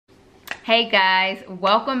Hey guys,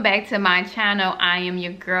 welcome back to my channel. I am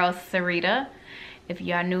your girl Sarita. If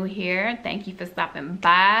you are new here, thank you for stopping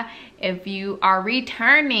by. If you are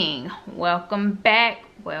returning, welcome back,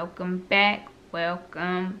 welcome back,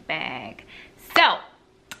 welcome back. So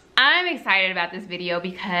I'm excited about this video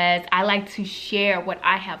because I like to share what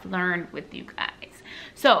I have learned with you guys.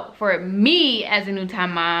 So for me as a new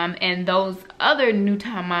time mom and those other new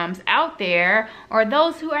time moms out there, or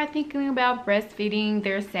those who are thinking about breastfeeding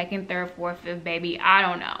their second, third, fourth, fifth baby, I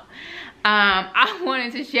don't know. I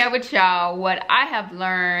wanted to share with y'all what I have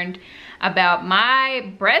learned about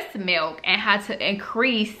my breast milk and how to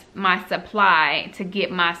increase my supply to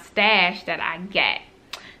get my stash that I get.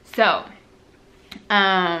 So,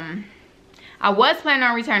 I was planning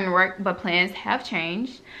on returning to work, but plans have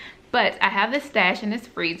changed. But I have this stash in this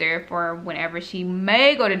freezer for whenever she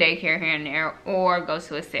may go to daycare here and there or go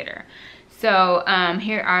to a sitter. So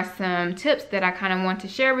here are some tips that I kind of want to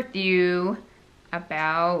share with you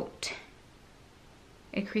about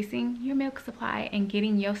increasing your milk supply and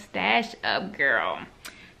getting your stash up, girl.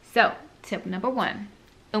 So tip number one,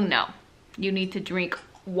 you need to drink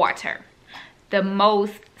water. The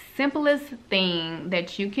most simplest thing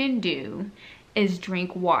that you can do is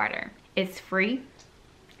drink water. It's free.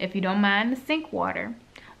 If you don't mind the sink water,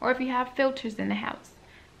 or if you have filters in the house,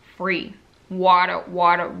 free. Water,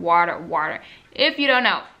 water, water, water. If you don't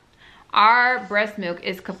know, our breast milk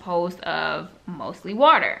is composed of mostly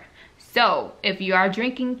water. So if you are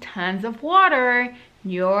drinking tons of water,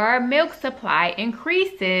 your milk supply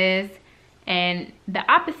increases, and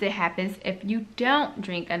the opposite happens if you don't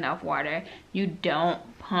drink enough water. You don't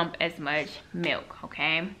pump as much milk,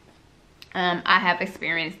 okay? I have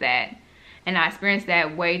experienced that. And I experience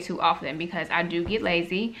that way too often because I do get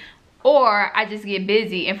lazy, or I just get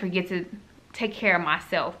busy and forget to take care of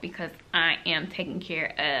myself because I am taking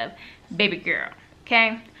care of baby girl,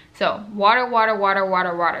 okay? So water, water, water,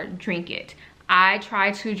 water, water, drink it. I try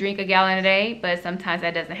to drink a gallon a day, but sometimes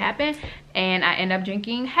that doesn't happen and I end up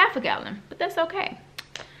drinking half a gallon, but that's okay.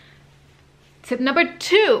 Tip number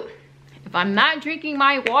two, if I'm not drinking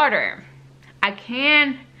my water, I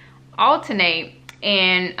can alternate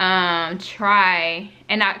and I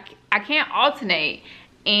can't alternate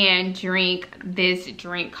and drink this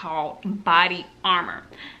drink called Body Armor.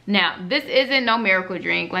 Now this isn't no miracle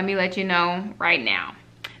drink, let me let you know right now,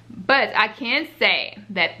 but I can say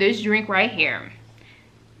that this drink right here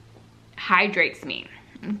hydrates me,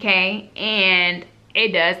 okay, and it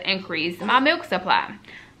does increase my milk supply.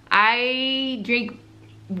 I'm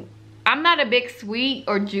not a big sweet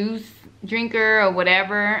or juice drinker or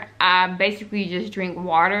whatever. I basically just drink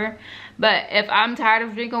water, but if I'm tired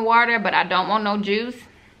of drinking water but I don't want no juice,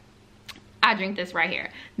 I drink this right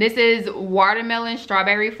here. This is watermelon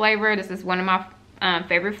strawberry flavor. This is one of my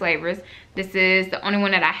favorite flavors. This is the only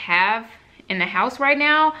one that I have in the house right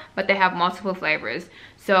now, but they have multiple flavors.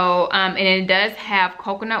 So and it does have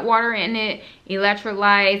coconut water in it,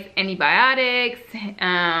 electrolytes, antibiotics,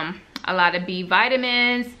 a lot of B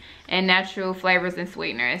vitamins, and natural flavors and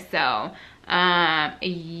sweeteners. So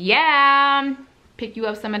yeah, pick you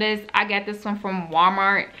up some of this. I got this one from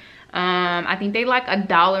Walmart. I think they like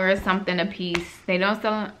 $1 or something a piece. They don't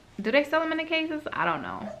sell them. Do they sell them in the cases? I don't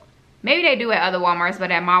know, maybe they do at other Walmarts, but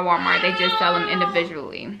at my Walmart they just sell them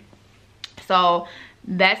individually. So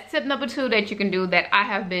that's tip number two that you can do, that I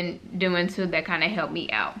have been doing too, that kind of helped me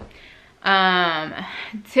out.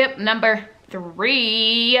 Tip number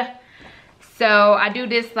three, so I do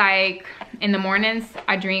this like in the mornings.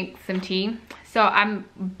 I drink some tea. So I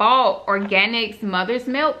bought Organics mother's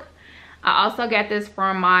milk. I also got this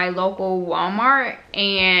from my local Walmart,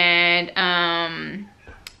 and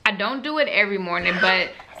I don't do it every morning,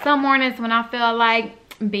 but some mornings when I feel like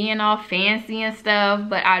being all fancy and stuff,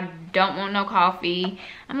 but I don't want no coffee,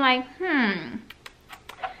 I'm like,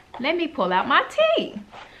 let me pull out my tea.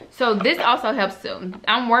 So this also helps too.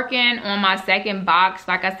 I'm working on my second box.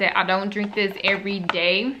 Like I said, I don't drink this every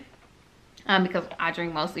day because I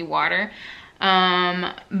drink mostly water.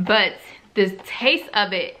 But the taste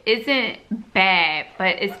of it isn't bad,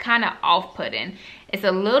 but it's kind of off-putting. It's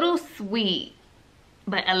a little sweet,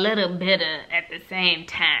 but a little bitter at the same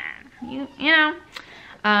time. You know?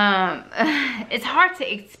 It's hard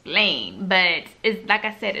to explain, but it's like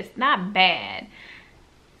I said, it's not bad,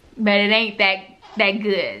 but it ain't that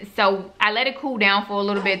good. So I let it cool down for a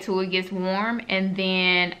little bit till it gets warm, and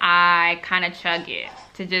then I kind of chug it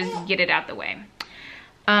to just get it out the way.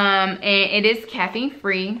 And it is caffeine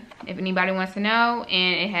free, if anybody wants to know,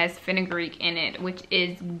 and it has fenugreek in it, which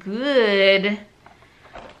is good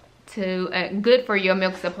for your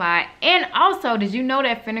milk supply. And also, did you know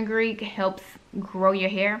that fenugreek helps grow your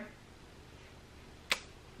hair?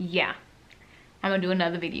 Yeah, I'm gonna do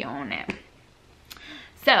another video on that.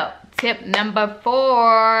 So tip number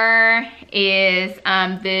 4 is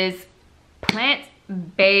this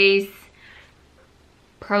plant-based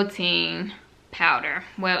protein powder.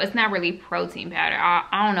 Well, it's not really protein powder.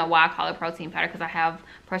 I don't know why I call it protein powder, because I have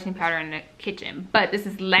protein powder in the kitchen, but this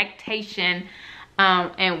is lactation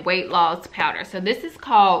and weight loss powder. So this is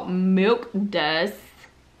called Milk Dust.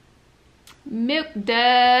 Milk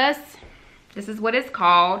Dust, this is what it's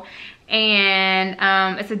called. And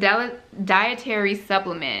it's a dietary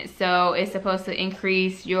supplement, so it's supposed to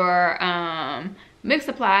increase your milk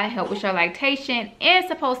supply, help with your lactation, and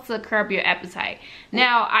supposed to curb your appetite.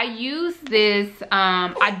 Now I use this,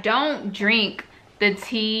 I don't drink the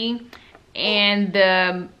tea and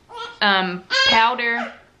the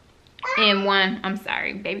powder in one. I'm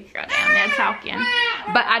sorry, baby girl down there talking,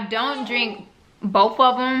 but I don't drink both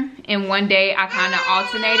of them in one day. I kind of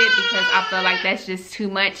alternate it because I feel like that's just too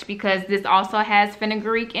much, because this also has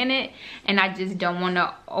fenugreek in it, and I just don't want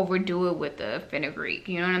to overdo it with the fenugreek,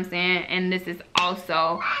 you know what I'm saying? And this is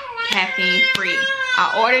also caffeine free.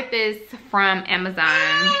 I ordered this from Amazon,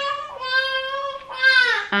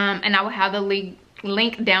 and I will have the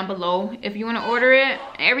link down below if you want to order it.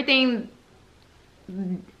 Everything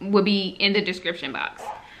will be in the description box.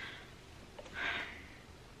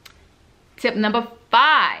 Tip number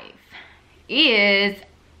 5 is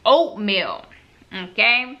oatmeal.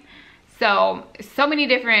 Okay, so many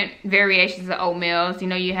different variations of oatmeals. You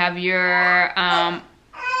know, you have your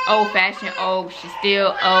old-fashioned oats, your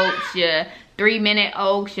steel oats, your 3-minute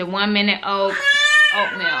oats, your 1-minute oats,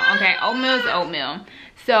 oatmeal. Okay, oatmeal is oatmeal.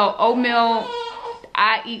 So oatmeal,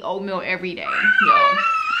 I eat oatmeal every day, yo.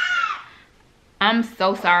 I'm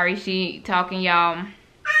so sorry she talking, y'all,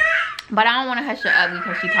 but I don't want to hush her up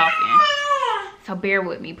because she talking. So bear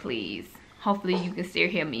with me, please. Hopefully you can still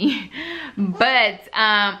hear me. But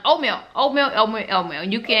oatmeal.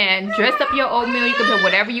 You can dress up your oatmeal. You can put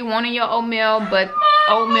whatever you want in your oatmeal, but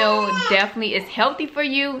oatmeal definitely is healthy for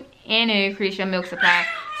you, and it increases your milk supply.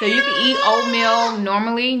 So you can eat oatmeal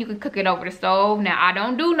normally. You can cook it over the stove. Now I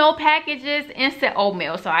don't do no packages instant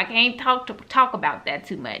oatmeal, so I can't talk about that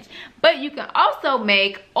too much. But you can also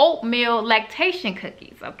make oatmeal lactation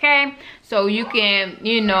cookies, okay? So you can,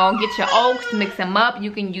 you know, get your oats, mix them up. You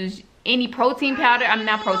can use any protein powder,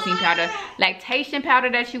 lactation powder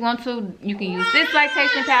that you want to. You can use this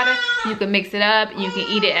lactation powder. You can mix it up. You can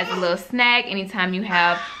eat it as a little snack anytime you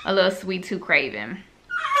have a little sweet tooth craving.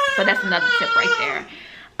 So that's another tip right there.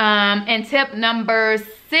 And tip number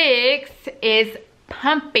 6 is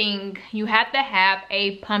pumping. You have to have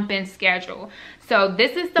a pumping schedule. So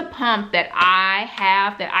this is the pump that I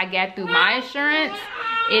have, that I got through my insurance.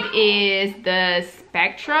 It is the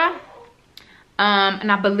Spectra.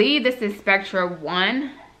 And I believe this is Spectra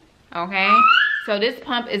 1. Okay. So this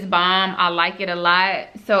pump is bomb. I like it a lot.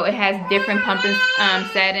 So it has different pumping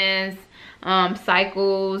settings.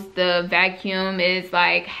 Cycles. The vacuum is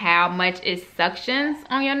like how much it suctions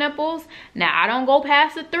on your nipples. Now I don't go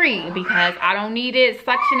past the 3 because I don't need it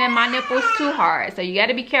suctioning my nipples too hard, so you got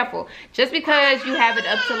to be careful. Just because you have it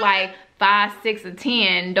up to like 5, 6, or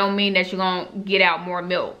 10 don't mean that you're gonna get out more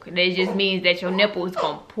milk. It just means that your nipple is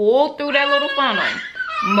gonna pull through that little funnel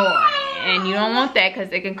more, and you don't want that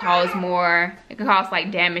because it can cause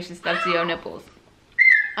like damage and stuff to your nipples.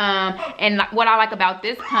 And what I like about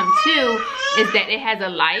this pump too is that it has a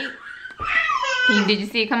light. Did you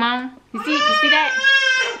see it? Come on. You see that?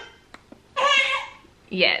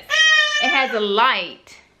 Yes. It has a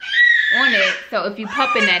light on it, so if you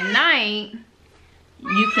pumping at night,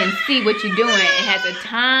 you can see what you're doing. It has a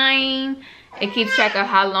time. It keeps track of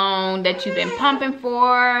how long that you've been pumping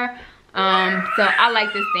for. So I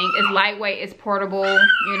like this thing. It's lightweight, it's portable.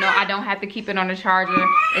 You know, I don't have to keep it on the charger.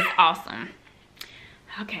 It's awesome.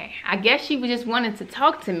 Okay, I guess she just wanted to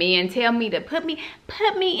talk to me and tell me to put me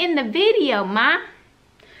in the video, ma.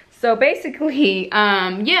 So basically,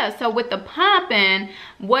 yeah, so with the pumping,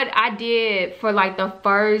 what I did for like the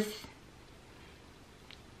first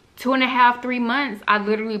 2.5, 3 months, I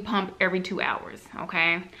literally pumped every 2 hours,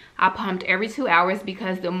 okay? I pumped every 2 hours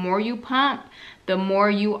because the more you pump, the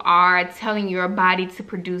more you are telling your body to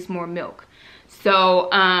produce more milk. So,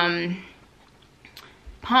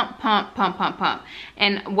 pump.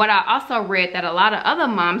 And what I also read that a lot of other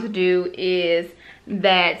moms do is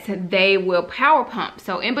that they will power pump.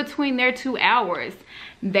 So in between their 2 hours,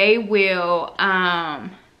 they will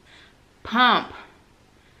pump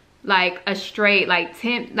like a straight like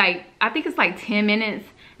 10, like I think it's like 10 minutes,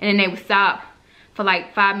 and then they will stop for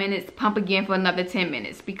like 5 minutes, pump again for another 10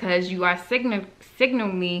 minutes, because you are sending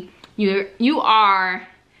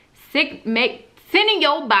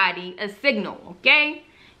your body a signal, okay?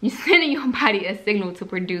 you're sending your body a signal to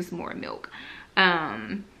produce more milk.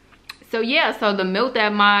 So yeah, so the milk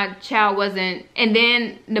that my child wasn't, and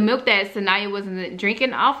then the milk that Sanaya wasn't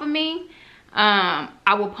drinking off of me,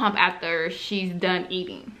 I will pump after she's done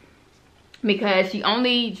eating, because she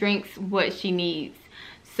only drinks what she needs.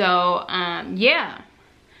 So yeah,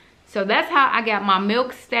 so that's how I got my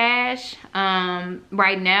milk stash.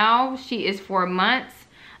 Right now she is 4 months.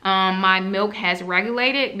 My milk has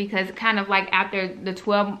regulated, because kind of like after the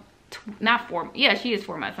 12, not 4, yeah, she is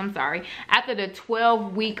 4 months, I'm sorry. After the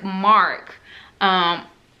 12-week mark,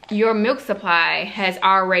 your milk supply has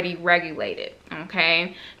already regulated,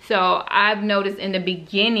 okay? So I've noticed in the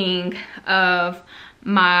beginning of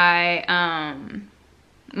my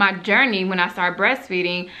my journey, when I started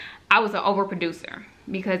breastfeeding, I was an overproducer.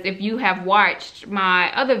 Because if you have watched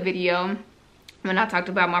my other video when I talked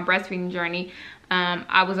about my breastfeeding journey,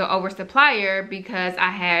 I was an oversupplier because I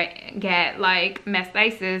had got like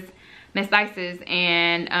mastitis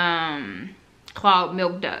and clogged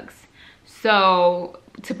milk ducts. So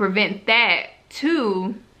to prevent that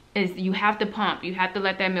too, is you have to pump. You have to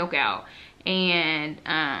let that milk out. And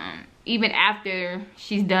even after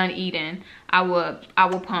she's done eating, I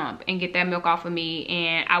will pump and get that milk off of me,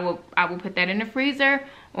 and I will put that in the freezer,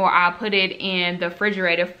 or I'll put it in the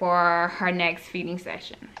refrigerator for her next feeding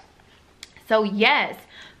session. So yes,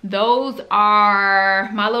 those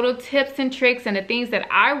are my little tips and tricks and the things that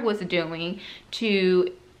I was doing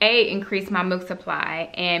to A, increase my milk supply,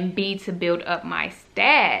 and B, to build up my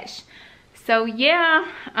stash. So yeah,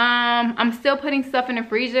 I'm still putting stuff in the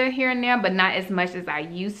freezer here and there, but not as much as I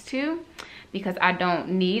used to, because I don't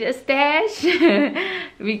need a stash.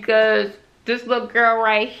 Because this little girl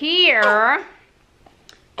right here,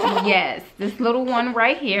 yes, this little one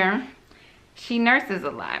right here, she nurses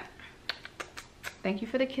a lot. Thank you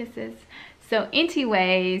for the kisses. So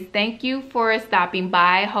anyways, thank you for stopping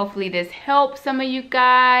by. Hopefully this helps some of you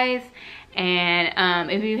guys. And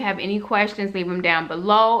if you have any questions, leave them down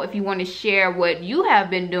below. If you want to share what you have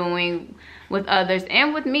been doing with others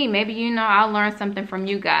and with me, maybe, you know, I'll learn something from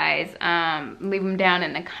you guys. Leave them down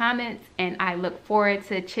in the comments, and I look forward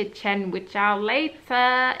to chit-chatting with y'all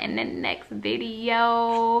later in the next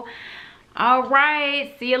video. All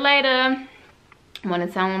right, see you later. Want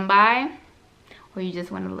to tell them bye, or you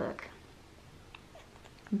just want to look?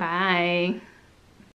 Bye.